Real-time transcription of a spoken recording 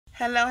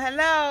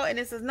Hello, and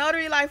this is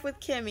Notary Life with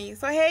Kimmi.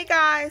 So hey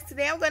guys,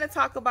 today I'm going to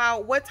talk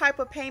about what type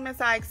of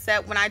payments I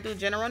accept when I do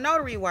general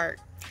notary work.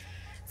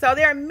 So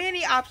there are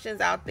many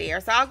options out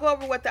there. So I'll go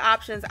over what the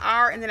options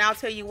are and then I'll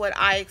tell you what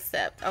I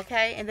accept,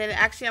 okay? And then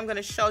actually I'm going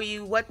to show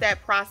you what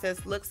that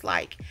process looks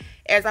like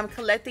as I'm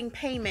collecting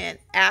payment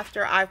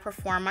after I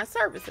perform my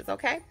services,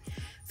 okay?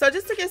 So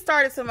just to get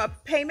started, some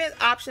payment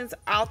options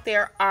out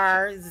there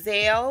are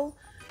Zelle,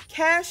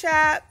 Cash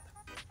App,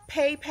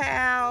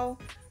 PayPal,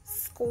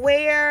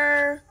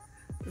 Square,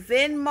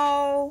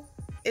 Venmo.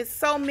 It's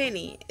so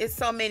many.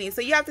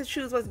 So you have to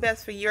choose what's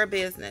best for your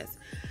business.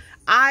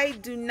 I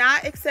do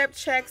not accept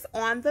checks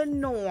on the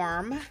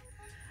norm.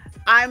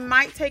 I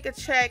might take a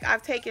check.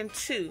 I've taken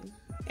two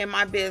in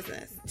my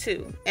business,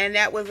 two. And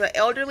that was an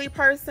elderly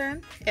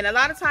person. And a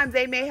lot of times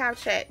they may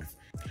have checks.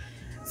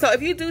 So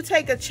if you do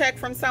take a check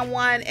from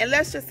someone, and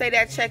let's just say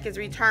that check is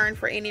returned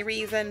for any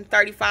reason,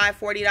 $35,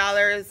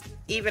 $40,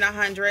 even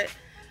 $100,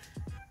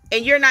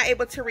 and you're not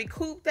able to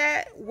recoup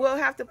that, we'll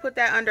have to put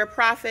that under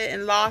profit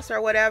and loss or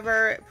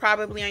whatever,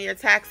 probably on your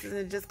taxes,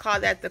 and just call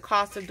that the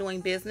cost of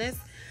doing business.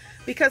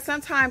 Because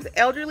sometimes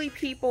elderly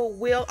people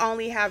will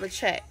only have a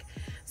check.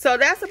 So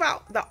that's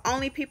about the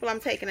only people I'm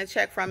taking a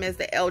check from is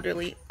the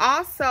elderly.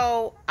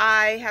 Also,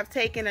 I have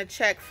taken a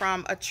check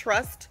from a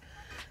trust.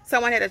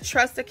 Someone had a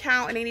trust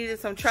account and they needed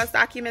some trust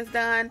documents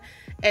done,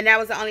 and that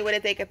was the only way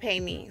that they could pay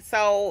me.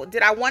 So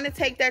did I want to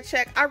take that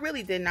check? I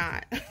really did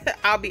not.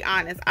 I'll be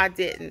honest, I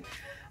didn't.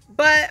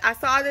 But I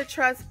saw the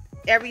trust,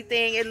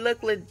 everything, it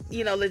looked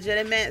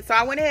legitimate. So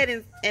I went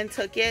ahead and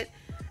took it.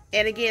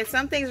 And again,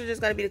 some things are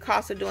just going to be the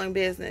cost of doing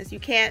business. You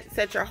can't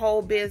set your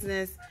whole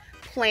business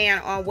plan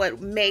on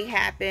what may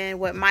happen,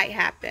 what might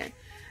happen.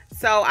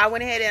 So I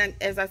went ahead and,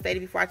 as I stated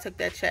before, I took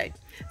that check.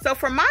 So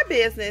for my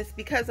business,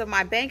 because of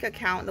my bank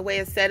account, the way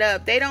it's set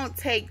up, they don't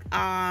take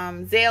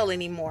Zelle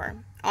anymore,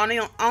 only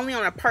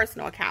on a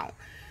personal account.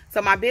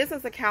 So my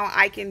business account,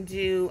 I can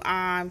do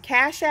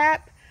Cash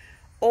App,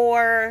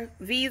 or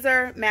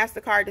Visa,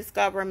 MasterCard,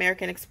 Discover,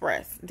 American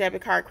Express,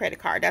 debit card, credit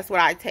card. That's what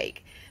I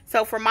take.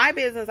 So for my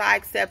business, I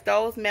accept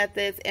those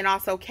methods and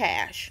also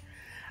cash.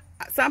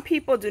 Some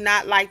people do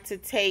not like to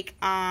take,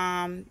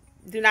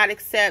 do not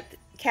accept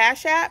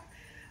Cash App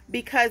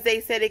because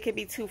they said it could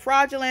be too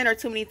fraudulent or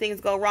too many things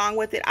go wrong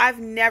with it. I've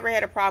never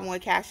had a problem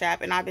with Cash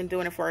App, and I've been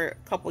doing it for a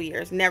couple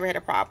years. Never had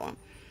a problem.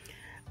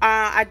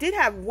 I did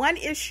have one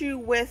issue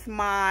with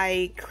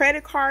my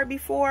credit card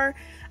before.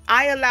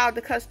 I allowed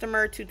the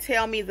customer to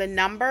tell me the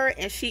number,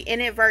 and she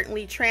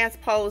inadvertently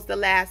transposed the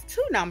last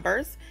two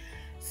numbers.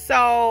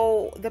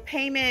 So the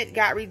payment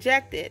got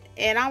rejected.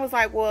 And I was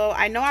like, well,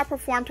 I know I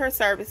performed her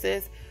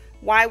services.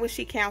 Why would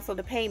she cancel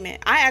the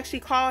payment? I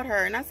actually called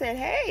her and I said,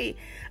 hey,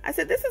 I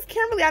said, this is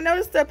Kimberly. I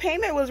noticed the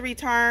payment was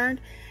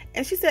returned.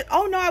 And she said,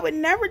 oh, no, I would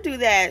never do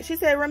that. She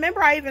said,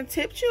 remember, I even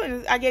tipped you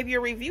and I gave you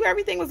a review.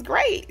 Everything was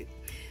great.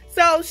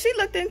 So she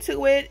looked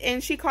into it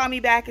and she called me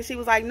back and she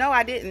was like, no,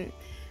 I didn't.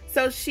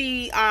 So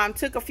she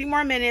took a few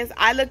more minutes.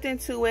 I looked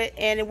into it,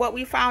 and what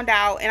we found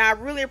out, and I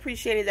really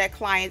appreciated that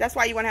client. That's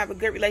why you want to have a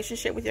good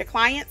relationship with your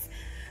clients,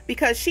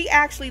 because she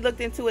actually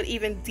looked into it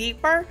even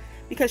deeper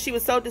because she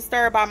was so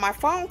disturbed by my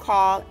phone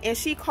call, and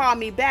she called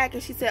me back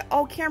and she said,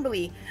 oh,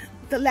 Kimberly,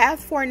 the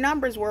last four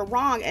numbers were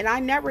wrong and I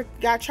never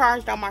got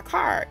charged on my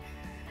card.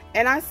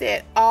 And I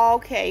said, oh,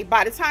 okay.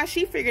 By the time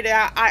she figured it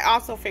out, I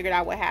also figured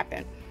out what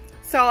happened.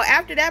 So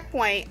after that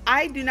point,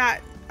 I do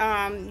not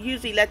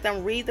usually let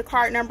them read the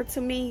card number to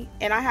me,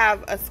 and I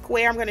have a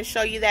Square. I'm going to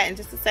show you that in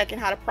just a second,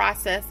 how to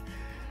process,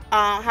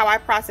 how I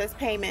process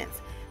payments.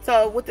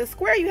 So with the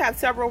Square, you have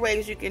several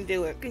ways you can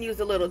do it. You can use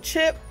a little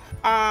chip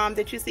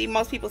that you see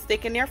most people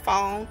stick in their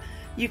phone.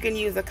 You can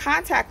use a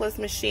contactless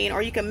machine,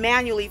 or you can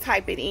manually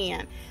type it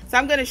in. So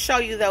I'm going to show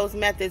you those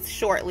methods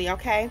shortly,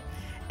 okay?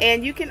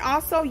 And you can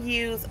also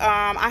use,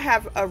 I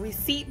have a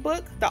receipt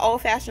book, the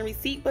old-fashioned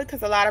receipt book,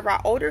 because a lot of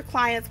our older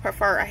clients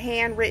prefer a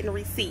handwritten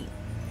receipt.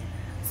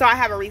 So I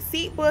have a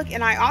receipt book,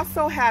 and I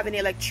also have an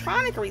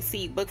electronic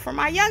receipt book for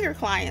my younger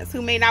clients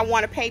who may not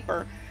want a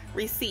paper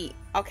receipt.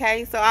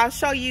 Okay, so I'll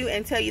show you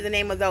and tell you the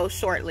name of those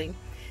shortly.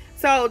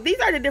 So these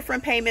are the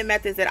different payment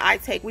methods that I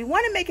take. We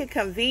want to make it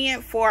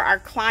convenient for our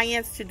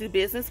clients to do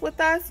business with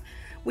us.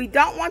 We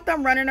don't want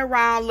them running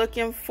around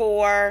looking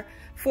for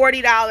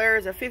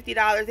 $40 or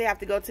 $50. They have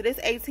to go to this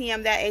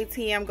ATM, that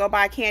ATM, go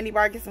buy a candy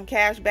bar, get some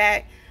cash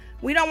back.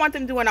 We don't want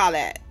them doing all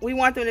that. We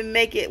want them to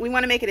make it, we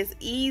want to make it as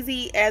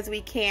easy as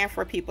we can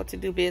for people to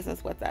do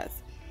business with us.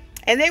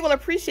 And they will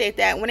appreciate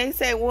that. When they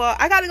say, well,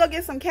 I got to go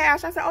get some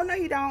cash. I said, oh, no,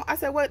 you don't. I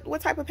said,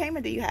 what type of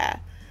payment do you have?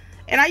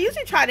 And I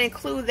usually try to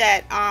include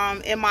that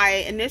in my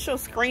initial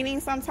screening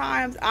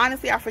sometimes.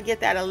 Honestly, I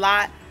forget that a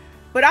lot.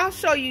 But I'll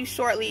show you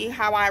shortly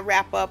how I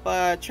wrap up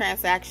a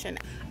transaction.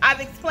 I've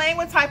explained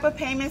what type of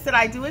payments that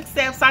I do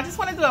accept. So I just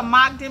want to do a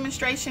mock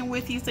demonstration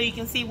with you so you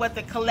can see what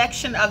the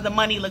collection of the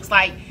money looks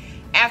like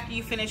after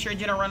you finish your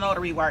general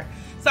notary work.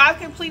 So I've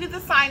completed the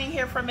signing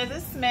here for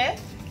Mrs.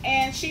 Smith,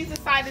 and she's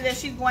decided that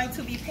she's going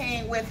to be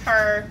paying with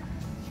her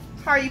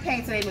How are you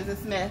paying today,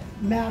 Mrs. Smith?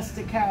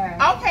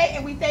 MasterCard. Okay,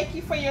 and we thank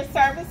you for your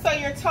service. So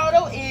your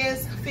total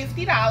is $15.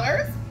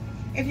 $50.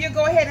 If you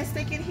go ahead and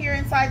stick it here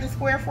inside the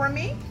square for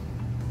me.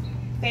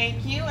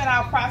 Thank you. And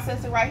I'll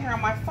process it right here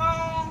on my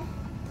phone.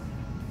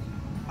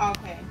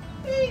 Okay.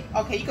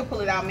 Okay, you can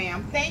pull it out,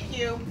 ma'am. Thank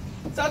you.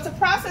 So to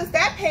process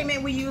that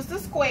payment, we use the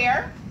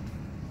square.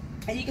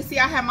 And you can see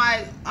I have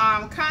my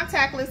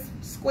contactless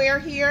square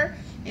here.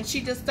 And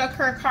she just stuck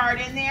her card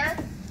in there.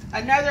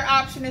 Another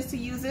option is to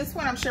use this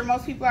one. I'm sure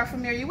most people are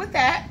familiar with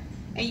that.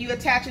 And you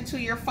attach it to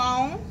your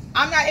phone.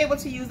 I'm not able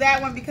to use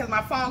that one because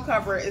my phone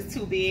cover is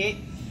too big.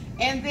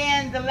 And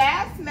then the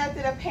last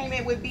method of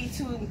payment would be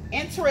to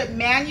enter it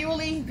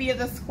manually via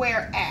the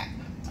Square app.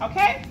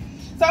 Okay?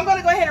 So I'm going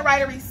to go ahead and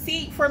write a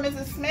receipt for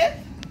Mrs. Smith.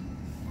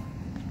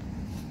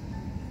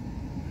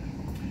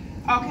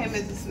 Okay,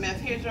 Mrs. Smith,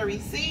 here's your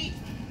receipt.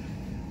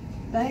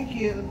 Thank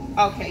you.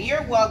 Okay,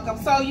 you're welcome.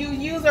 So you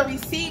use a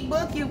receipt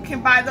book. You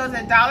can buy those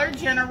at Dollar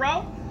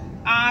General.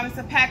 It's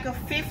a pack of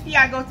 50.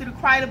 I go through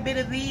quite a bit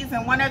of these.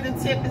 And one other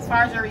tip as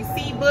far as your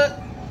receipt book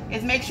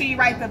is make sure you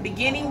write the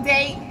beginning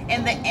date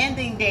and the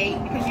ending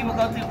date because you will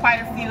go through quite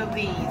a few of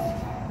these.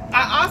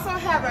 I also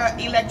have an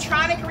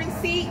electronic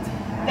receipt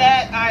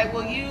that I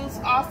will use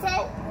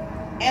also.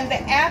 And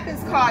the app is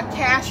called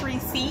Cash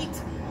Receipt.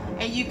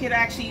 And you can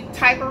actually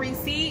type a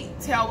receipt,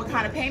 tell what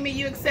kind of payment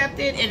you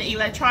accepted, and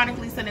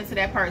electronically send it to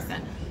that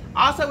person.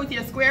 Also, with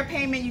your Square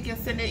payment, you can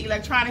send it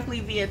electronically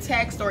via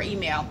text or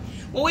email.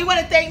 Well, we want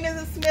to thank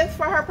Mrs. Smith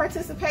for her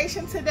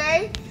participation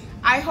today.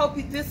 I hope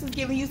this is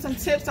giving you some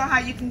tips on how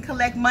you can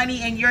collect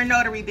money in your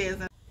notary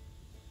business.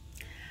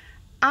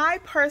 I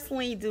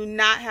personally do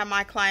not have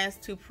my clients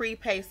to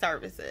prepay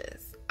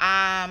services.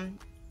 I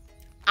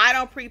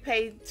don't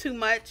prepay too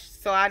much,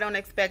 so I don't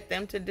expect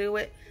them to do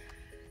it.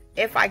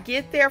 If I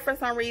get there for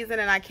some reason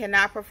and I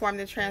cannot perform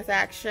the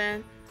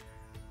transaction,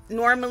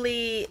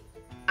 normally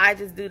I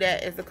just do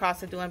that as the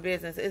cost of doing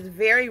business. It's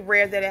very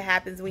rare that it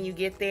happens when you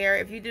get there.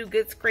 If you do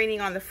good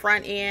screening on the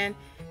front end,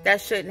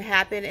 that shouldn't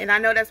happen. And I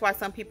know that's why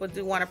some people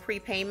do want a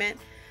prepayment.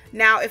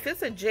 Now, if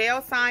it's a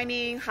jail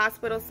signing,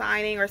 hospital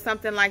signing, or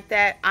something like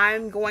that,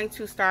 I'm going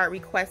to start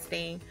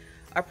requesting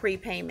a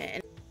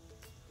prepayment.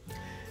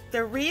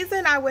 The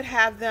reason I would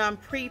have them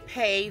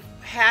prepay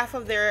half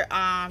of their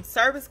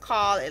service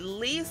call, at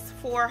least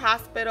for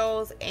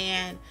hospitals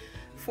and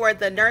for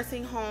the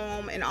nursing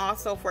home and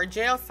also for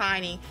jail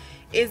signing,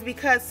 is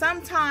because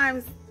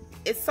sometimes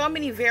it's so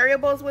many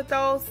variables with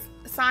those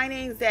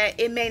signings that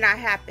it may not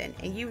happen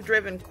and you've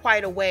driven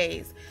quite a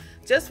ways.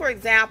 Just for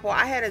example,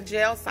 I had a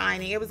jail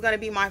signing. It was going to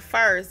be my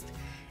first,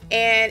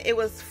 and it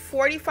was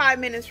 45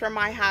 minutes from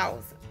my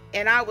house,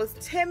 and I was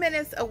 10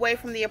 minutes away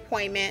from the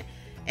appointment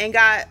and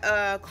got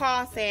a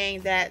call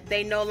saying that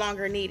they no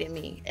longer needed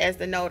me as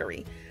the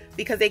notary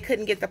because they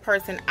couldn't get the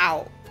person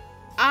out.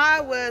 I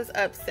was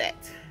upset.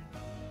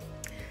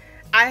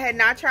 I had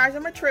not charged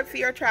them a trip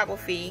fee or travel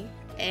fee,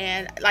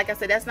 and like I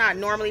said, that's not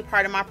normally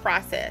part of my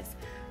process.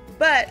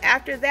 But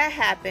after that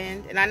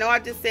happened, and I know I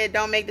just said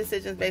don't make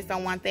decisions based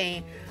on one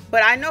thing,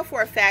 but I know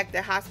for a fact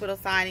that hospital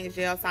signings,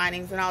 jail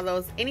signings, and all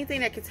those,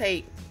 anything that could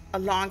take a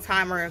long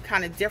time or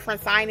kind of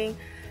different signing,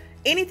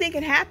 anything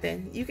can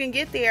happen. You can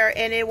get there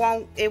and it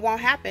won't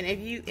happen. And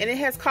it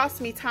has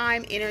cost me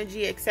time,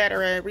 energy,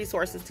 etc.,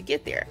 resources to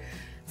get there.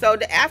 So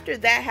after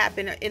that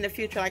happened in the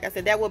future, like I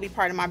said, that will be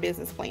part of my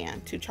business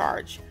plan to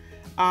charge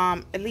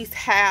at least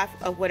half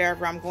of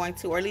whatever I'm going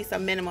to, or at least a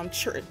minimum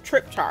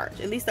trip charge,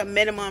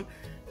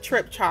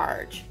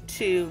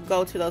 to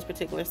go to those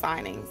particular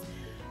signings.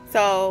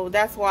 So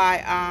that's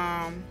why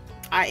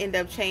I end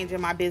up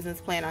changing my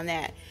business plan on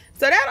that.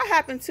 So that'll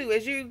happen too.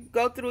 As you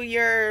go through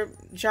your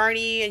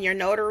journey and your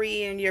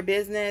notary and your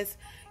business,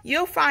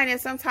 you'll find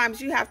that sometimes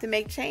you have to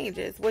make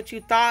changes. What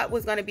you thought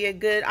was going to be a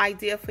good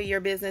idea for your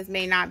business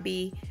may not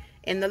be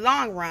in the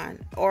long run,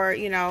 or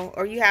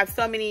or you have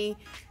so many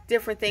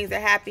different things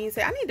that happen. You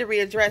say, I need to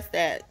readdress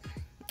that.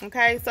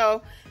 Okay,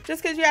 so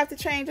just because you have to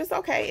change, it's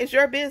okay. It's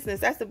your business.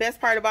 That's the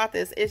best part about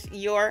this. It's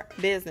your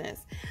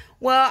business.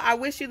 Well, I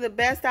wish you the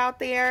best out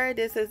there.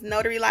 This is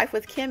Notary Life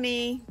with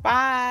Kimmi.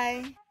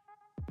 Bye.